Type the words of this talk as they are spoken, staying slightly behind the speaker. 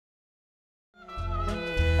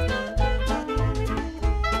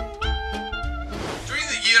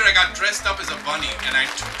I got dressed up as a bunny and I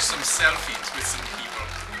took some selfies with some people.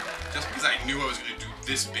 Just because I knew I was going to do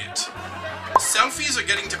this bit. Selfies are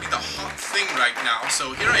getting to be the hot thing right now,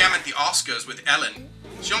 so here I am at the Oscars with Ellen.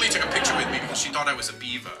 She only took a picture with me because she thought I was a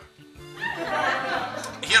beaver.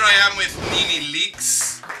 Here I am with Nene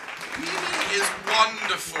Leaks. Nene is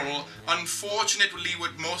wonderful. Unfortunately,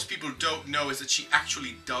 what most people don't know is that she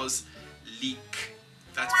actually does leak.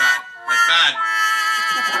 That's bad. That's bad.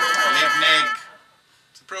 Leg neg.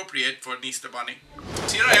 It's appropriate for an Easter bunny.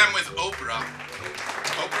 So here I am with Oprah.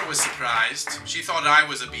 Oprah was surprised. She thought I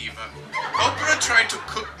was a beaver. Oprah tried to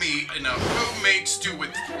cook me in a homemade stew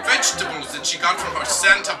with vegetables that she got from her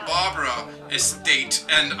Santa Barbara estate,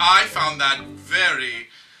 and I found that very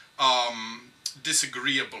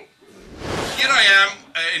disagreeable. Here I am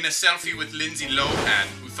in a selfie with Lindsay Lohan,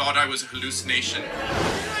 who thought I was a hallucination. Here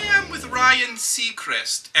I am with Ryan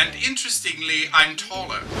Seacrest, and interestingly, I'm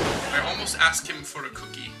taller. I almost asked him for a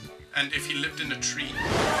cookie, and if he lived in a tree.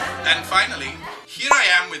 And finally, here I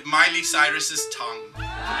am with Miley Cyrus's tongue.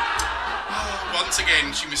 Once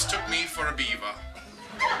again, she mistook me for a beaver.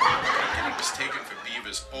 I'm getting mistaken for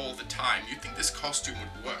beavers all the time. You'd think this costume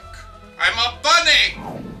would work. I'm a bunny!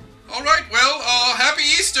 Alright, well, happy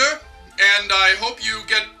Easter! And I hope you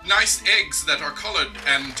get nice eggs that are colored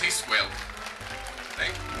and taste well.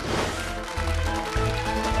 Thank you.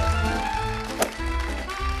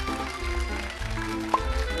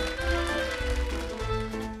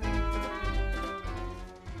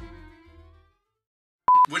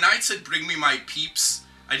 When I said bring me my peeps,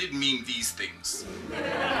 I didn't mean these things.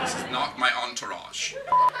 This is not my entourage.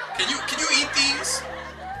 Can you eat these?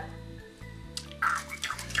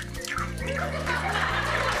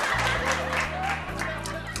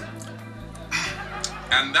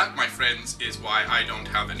 And that, my friends, is why I don't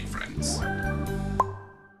have any friends.